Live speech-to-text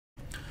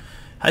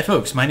Hi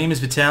folks, my name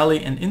is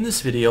Vitaly, and in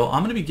this video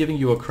I'm going to be giving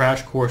you a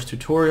crash course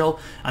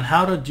tutorial on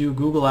how to do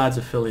Google Ads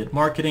affiliate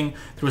marketing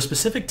through a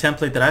specific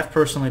template that I've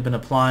personally been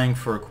applying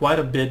for quite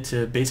a bit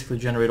to basically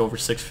generate over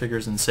 6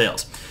 figures in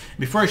sales.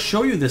 Before I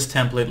show you this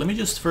template, let me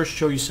just first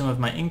show you some of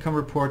my income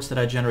reports that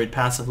I generate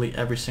passively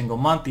every single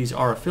month. These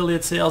are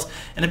affiliate sales,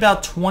 and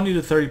about 20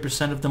 to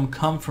 30% of them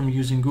come from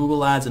using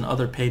Google Ads and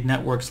other paid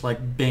networks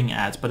like Bing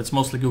Ads, but it's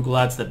mostly Google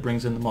Ads that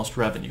brings in the most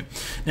revenue.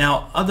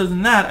 Now, other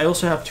than that, I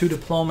also have 2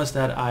 diplomas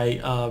that I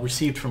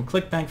received from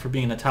ClickBank for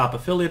being a top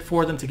affiliate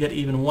for them. To get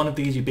even one of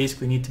these, you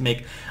basically need to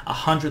make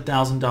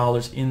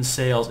 $100,000 in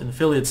sales, in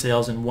affiliate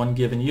sales, in one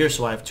given year.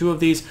 So I have 2 of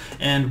these,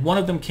 and one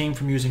of them came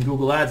from using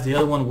Google Ads. The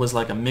other one was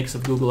like a mix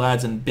of Google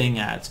Ads and Bing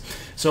Ads.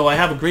 So I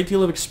have a great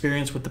deal of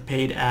experience with the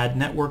paid ad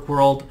network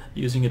world,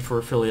 using it for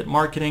affiliate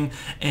marketing,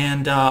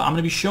 and I'm going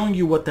to be showing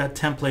you what that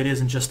template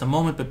is in just a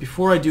moment. But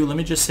before I do, let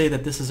me just say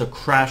that this is a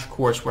crash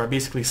course where I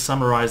basically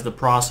summarize the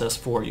process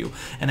for you.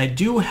 And I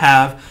do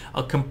have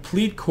a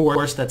complete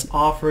course that's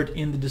offered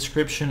in the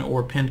description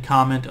or pinned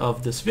comment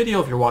of this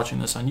video if you're watching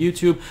this on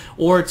YouTube,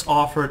 or it's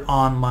offered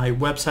on my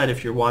website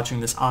if you're watching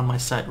this on my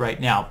site right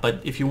now.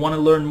 But if you want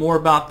to learn more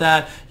about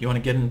that, you want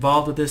to get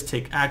involved with this,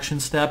 take action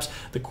steps,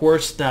 the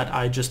course that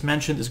I just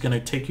mentioned is going to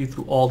take you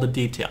through all the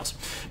details.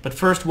 But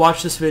first,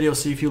 watch this video,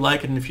 see if you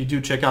like it, and if you do,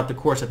 check out the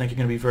course. I think you're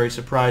going to be very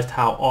surprised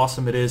how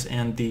awesome it is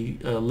and the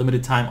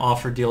limited time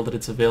offer deal that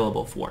it's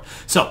available for.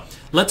 So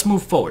let's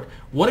move forward.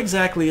 What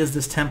exactly is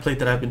this template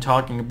that I've been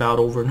talking about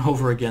over and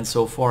over again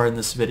so far in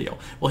this video?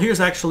 Well, here's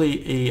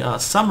actually a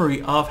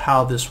summary of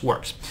how this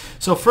works.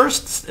 So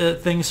first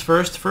things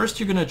first,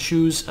 you're going to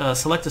choose,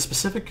 select a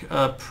specific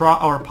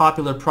or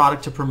popular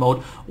product to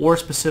promote, or a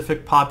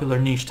specific popular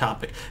niche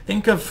topic.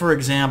 Think of, for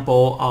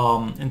example,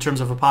 in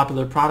terms of a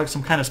popular product,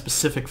 some kind of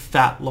specific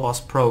fat loss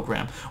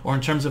program, or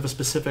in terms of a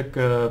specific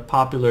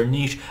popular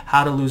niche,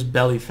 how to lose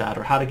belly fat,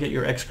 or how to get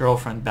your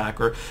ex-girlfriend back,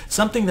 or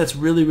something that's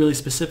really, really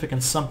specific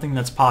and something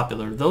that's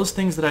popular. Those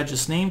things that I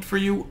just named for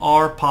you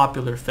are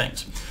popular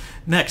things.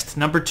 Next,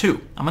 number 2,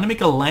 I'm going to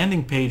make a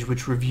landing page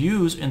which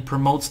reviews and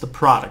promotes the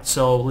product.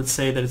 So let's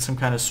say that it's some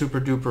kind of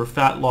super duper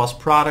fat loss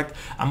product.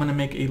 I'm going to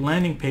make a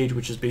landing page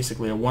which is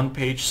basically a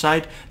one-page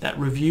site that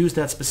reviews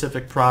that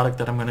specific product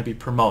that I'm going to be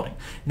promoting.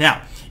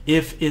 Now,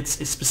 if it's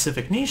a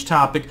specific niche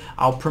topic,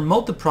 I'll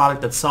promote the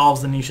product that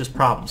solves the niche's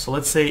problem. So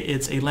let's say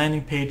it's a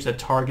landing page that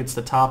targets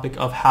the topic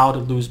of how to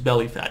lose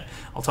belly fat.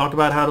 I'll talk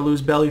about how to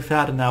lose belly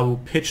fat, and I will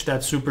pitch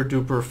that super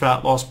duper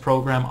fat loss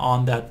program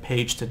on that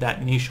page to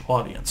that niche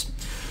audience.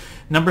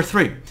 Number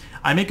 3,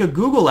 I make a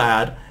Google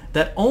ad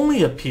that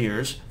only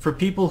appears for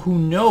people who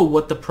know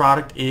what the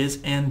product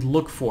is and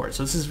look for it.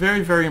 So this is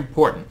very, very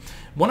important.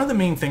 One of the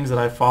main things that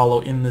I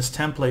follow in this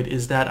template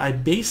is that I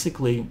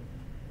basically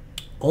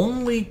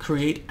only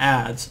create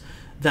ads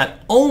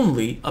that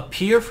only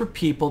appear for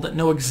people that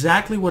know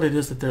exactly what it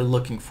is that they're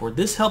looking for.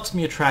 This helps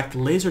me attract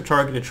laser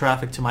targeted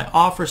traffic to my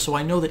offer, so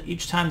I know that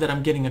each time that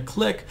I'm getting a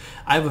click,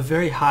 I have a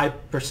very high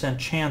 %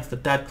 chance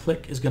that that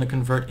click is going to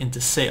convert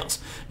into sales.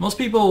 Most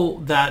people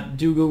that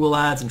do Google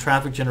Ads and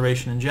traffic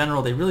generation in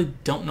general, they really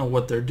don't know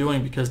what they're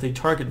doing because they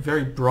target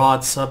very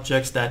broad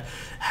subjects that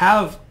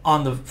have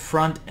on the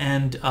front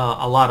end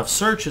a lot of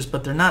searches,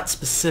 but they're not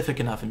specific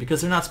enough. And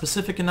because they're not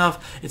specific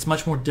enough, it's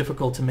much more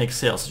difficult to make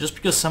sales. So just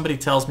because somebody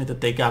tells me that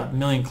they got 1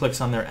 million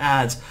clicks on their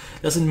ads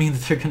doesn't mean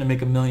that they're going to make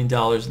 $1 million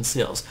in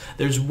sales.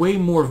 There's way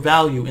more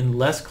value in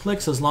less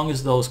clicks as long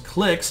as those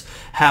clicks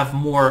have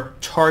more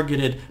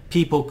targeted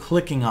people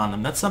clicking on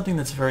them. That's something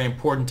that's very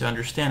important to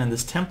understand, and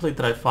this template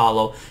that I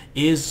follow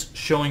is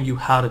showing you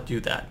how to do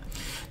that.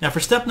 Now for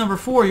step number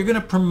 4, you're going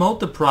to promote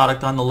the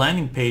product on the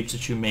landing page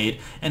that you made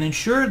and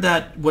ensure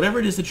that whatever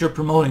it is that you're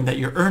promoting, that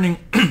you're earning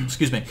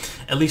excuse me,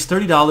 at least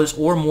 $30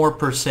 or more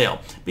per sale.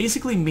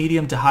 Basically,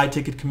 medium to high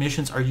ticket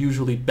commissions are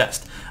usually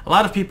best. A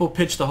lot of people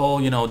pitch the whole,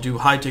 do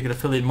high ticket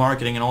affiliate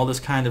marketing and all this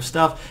kind of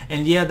stuff,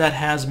 and yeah, that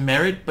has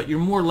merit, but you're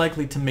more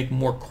likely to make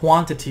more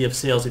quantity of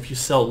sales if you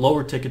sell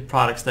lower ticket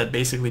products that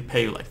basically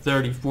pay you like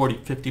 30, 40,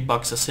 50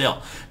 bucks a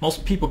sale.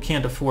 Most people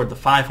can't afford the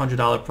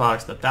 $500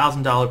 products, the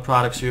 $1,000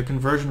 products, so your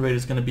conversion rate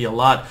is going to be a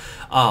lot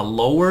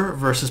lower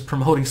versus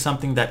promoting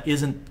something that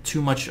isn't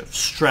too much of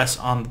stress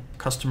on the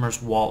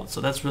customer's wallet. So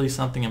that's really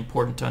something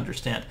important to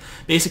understand.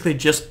 Basically,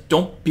 just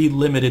don't be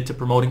limited to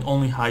promoting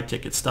only high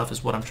ticket stuff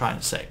is what I'm trying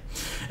to say.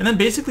 And then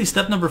basically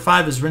step number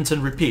 5 is rinse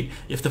and repeat.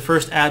 If the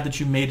first ad that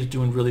you made is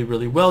doing really,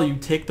 really well, you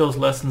take those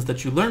lessons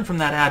that you learned from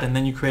that ad and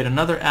then you create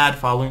another ad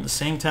following the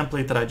same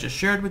template that I just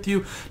shared with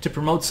you to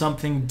promote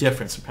something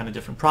different, some kind of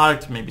different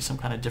product, maybe some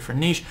kind of different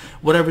niche,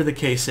 whatever the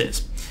case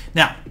is.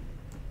 Now,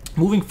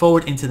 moving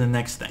forward into the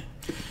next thing.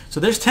 So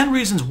there's 10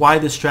 reasons why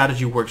this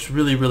strategy works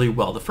really, really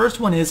well. The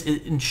first one is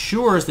it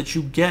ensures that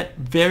you get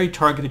very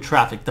targeted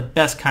traffic, the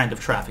best kind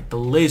of traffic, the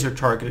laser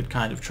targeted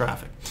kind of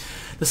traffic.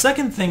 The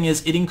second thing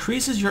is it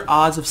increases your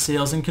odds of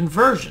sales and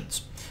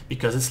conversions.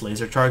 because it's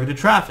laser targeted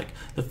traffic.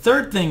 The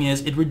third thing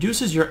is it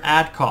reduces your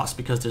ad cost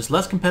because there's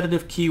less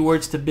competitive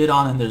keywords to bid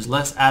on and there's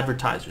less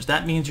advertisers.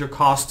 That means your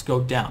costs go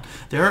down.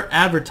 There are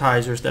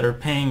advertisers that are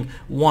paying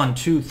 $1,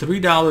 $2,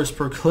 $3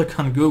 per click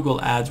on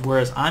Google ads,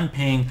 whereas I'm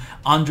paying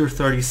under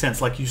 30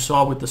 cents, like you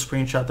saw with the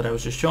screenshot that I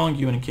was just showing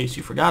you. And in case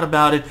you forgot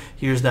about it,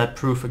 here's that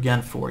proof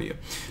again for you.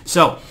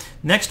 So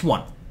next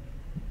one.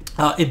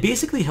 It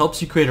basically helps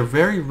you create a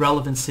very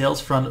relevant sales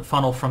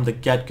funnel from the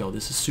get-go.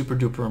 This is super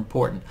duper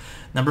important.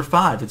 Number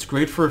 5, it's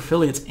great for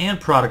affiliates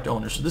and product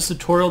owners. So this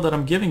tutorial that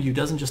I'm giving you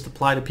doesn't just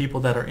apply to people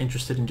that are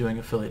interested in doing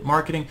affiliate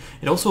marketing.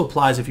 It also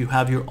applies if you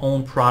have your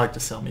own product to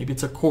sell. Maybe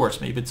it's a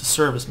course, maybe it's a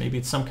service, maybe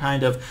it's some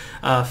kind of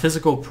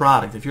physical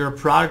product. If you're a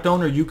product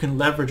owner, you can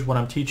leverage what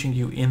I'm teaching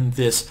you in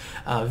this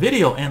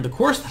video and the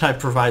course that I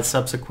provide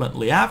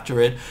subsequently after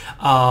it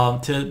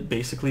to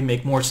basically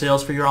make more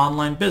sales for your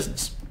online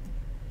business.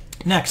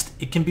 Next,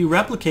 it can be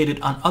replicated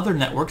on other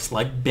networks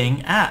like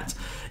Bing Ads.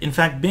 In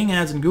fact, Bing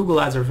Ads and Google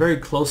Ads are very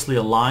closely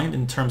aligned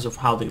in terms of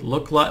how they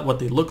look like, what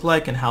they look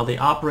like, and how they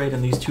operate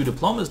in these two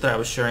diplomas that I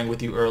was sharing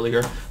with you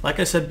earlier. Like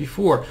I said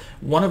before,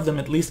 one of them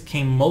at least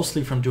came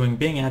mostly from doing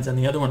Bing Ads, and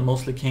the other one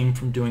mostly came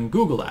from doing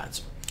Google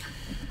Ads.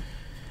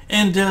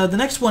 And the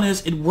next one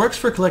is it works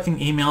for collecting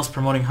emails,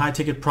 promoting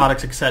high-ticket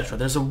products, etc.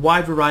 There's a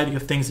wide variety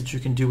of things that you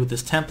can do with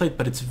this template,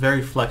 but it's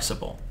very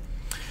flexible.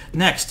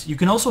 Next, you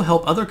can also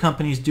help other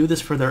companies do this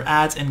for their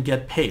ads and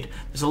get paid.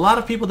 There's a lot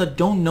of people that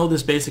don't know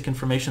this basic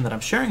information that I'm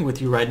sharing with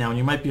you right now, and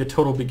you might be a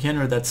total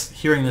beginner that's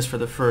hearing this for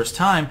the first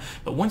time,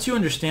 but once you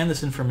understand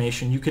this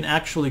information, you can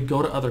actually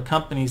go to other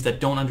companies that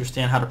don't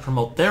understand how to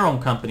promote their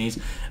own companies,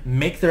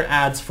 make their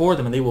ads for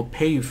them, and they will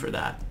pay you for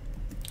that.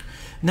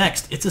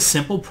 Next, it's a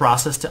simple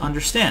process to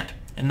understand.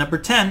 And number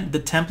 10, the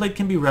template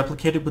can be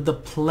replicated with the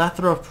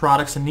plethora of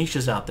products and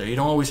niches out there. You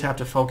don't always have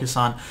to focus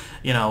on,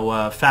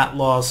 fat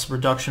loss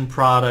reduction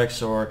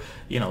products or,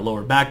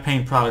 lower back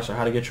pain products or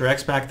how to get your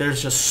ex back.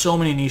 There's just so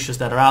many niches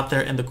that are out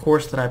there. And the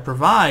course that I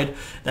provide,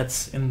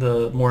 that's in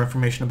the more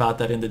information about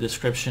that in the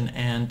description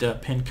and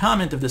pinned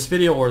comment of this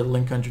video or the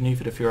link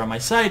underneath it if you're on my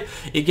site.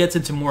 It gets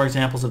into more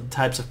examples of the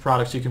types of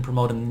products you can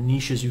promote and the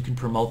niches you can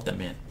promote them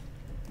in.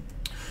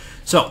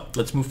 So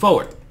let's move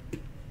forward.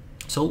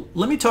 So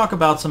let me talk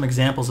about some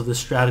examples of this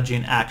strategy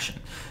in action.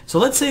 So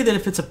let's say that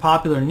if it's a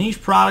popular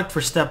niche product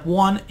for step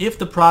 1, if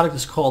the product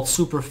is called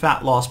Super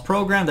Fat Loss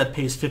Program that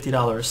pays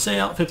 $50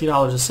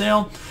 a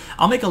sale,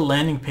 I'll make a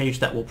landing page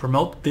that will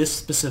promote this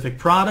specific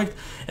product,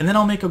 and then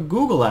I'll make a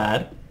Google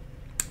ad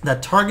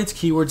that targets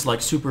keywords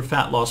like Super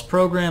Fat Loss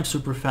Program,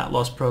 Super Fat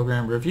Loss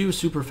Program Review,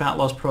 Super Fat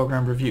Loss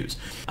Program Reviews.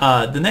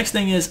 The next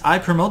thing is I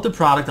promote the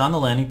product on the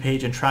landing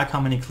page and track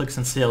how many clicks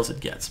and sales it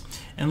gets.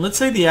 And let's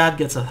say the ad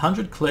gets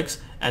 100 clicks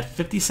at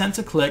 50 cents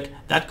a click.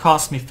 That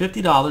costs me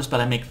 $50, but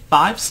I make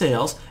 5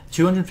 sales,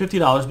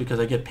 $250 because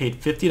I get paid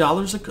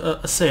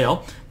 $50 a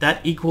sale.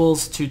 That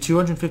equals to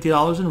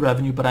 $250 in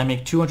revenue, but I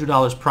make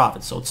 $200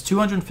 profit. So it's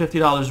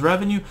 $250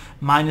 revenue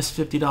minus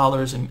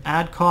 $50 in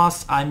ad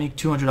costs. I make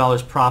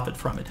 $200 profit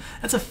from it.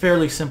 That's a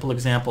fairly simple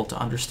example to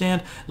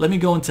understand. Let me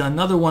go into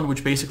another one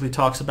which basically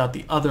talks about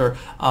the other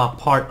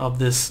part of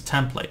this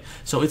template.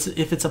 So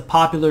if it's a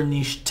popular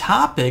niche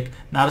topic,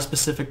 not a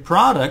specific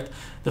product,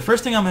 the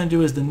first thing I'm going to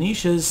do is the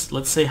niche is,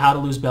 let's say, how to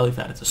lose belly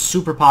fat. It's a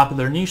super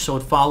popular niche, so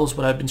it follows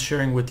what I've been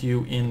sharing with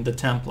you in the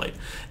template.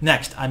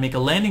 Next, I make a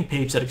landing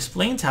page that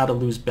explains how to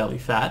lose belly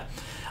fat.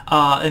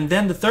 And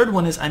then the third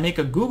one is I make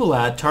a Google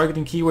ad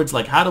targeting keywords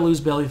like how to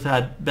lose belly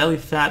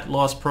fat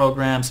loss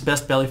programs,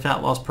 best belly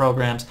fat loss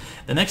programs.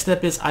 The next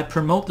step is I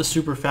promote the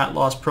Super Fat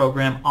Loss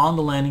Program on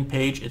the landing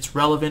page. It's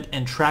relevant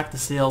and track the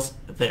sales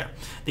there.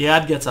 The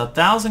ad gets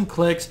 1,000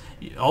 clicks.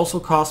 It also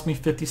costs me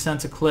 50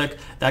 cents a click.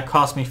 That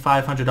costs me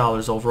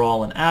 $500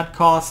 overall in ad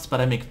costs, but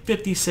I make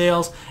 50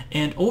 sales,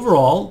 and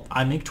overall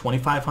I make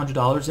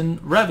 $2,500 in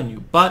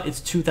revenue, but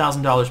it's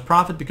 $2,000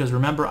 profit because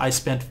remember I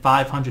spent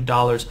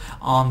 $500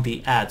 on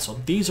the ad. So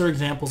these are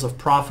examples of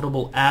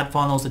profitable ad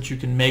funnels that you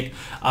can make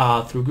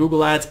through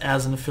Google Ads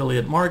as an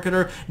affiliate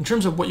marketer. In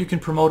terms of what you can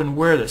promote and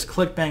where, there's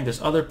ClickBank,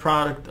 there's other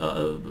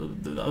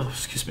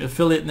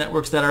affiliate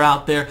networks that are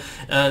out there.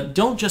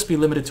 Don't just be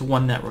limited to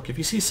one network. If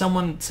you see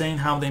someone saying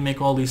how they make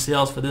all these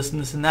sales for this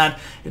and this and that,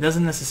 it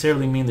doesn't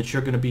necessarily mean that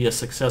you're going to be as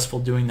successful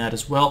doing that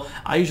as well.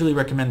 I usually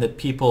recommend that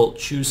people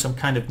choose some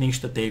kind of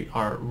niche that they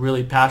are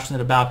really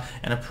passionate about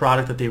and a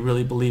product that they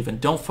really believe in.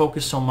 Don't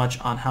focus so much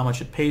on how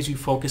much it pays you.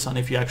 Focus on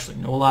if you actually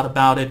know a lot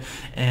about it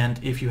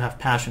and if you have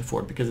passion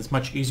for it, because it's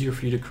much easier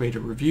for you to create a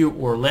review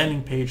or a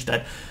landing page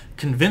that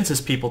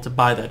convinces people to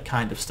buy that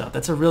kind of stuff.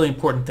 That's a really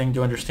important thing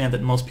to understand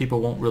that most people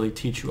won't really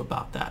teach you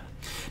about that.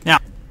 Now,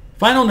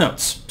 final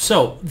notes.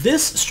 So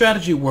this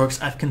strategy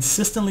works. I've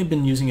consistently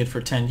been using it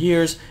for 10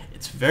 years.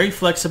 It's very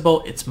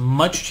flexible. It's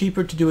much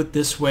cheaper to do it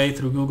this way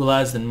through Google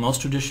Ads than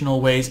most traditional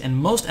ways, and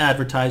most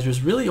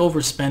advertisers really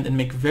overspend and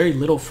make very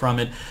little from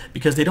it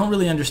because they don't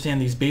really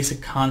understand these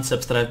basic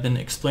concepts that I've been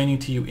explaining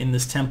to you in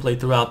this template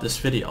throughout this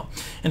video.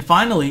 And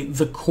finally,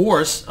 the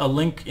course, a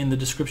link in the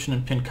description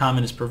and pinned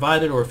comment is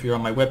provided, or if you're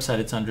on my website,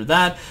 it's under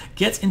that,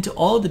 gets into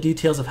all of the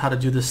details of how to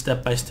do this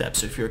step by step.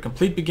 So if you're a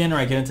complete beginner,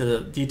 I get into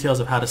the details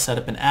of how to set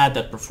up an ad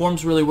that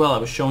performs really well. I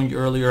was showing you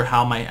earlier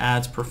how my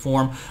ads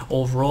perform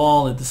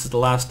overall, and this is the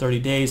last 30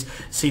 days.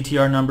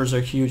 CTR numbers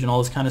are huge and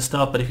all this kind of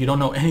stuff, but if you don't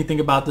know anything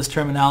about this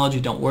terminology,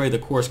 don't worry, the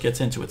course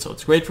gets into it. So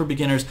it's great for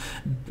beginners,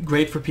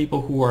 great for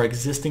people who are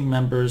existing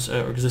members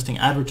or existing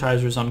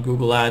advertisers on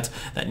Google Ads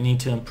that need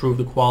to improve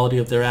the quality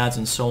of their ads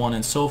and so on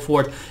and so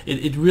forth.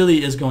 It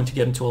really is going to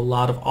get into a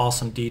lot of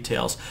awesome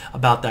details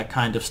about that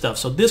kind of stuff.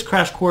 So this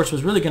crash course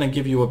was really going to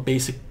give you a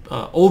basic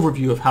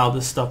overview of how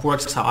this stuff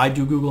works, how I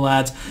do Google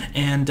Ads,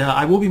 and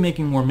I will be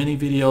making more mini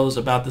videos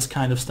about this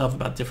kind of stuff,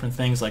 about different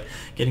things like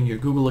getting your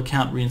Google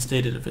account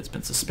reinstated if it's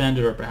been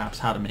suspended, or perhaps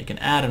how to make an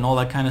ad and all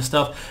that kind of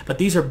stuff. But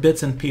these are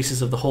bits and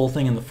pieces of the whole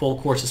thing, and the full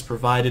course is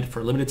provided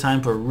for a limited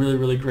time for a really,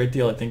 really great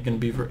deal. I think you're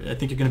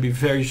going to be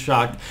very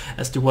shocked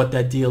as to what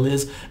that deal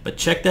is. But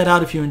check that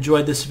out if you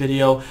enjoyed this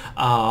video,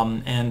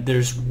 and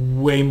there's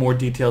way more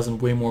details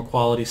and way more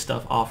quality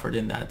stuff offered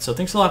in that. So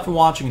thanks a lot for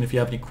watching, and if you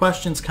have any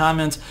questions,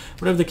 comments,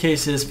 whatever the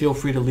case is, feel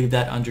free to leave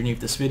that underneath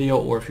this video,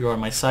 or if you're on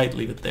my site,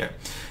 leave it there.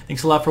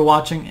 Thanks a lot for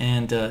watching,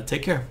 and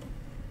take care.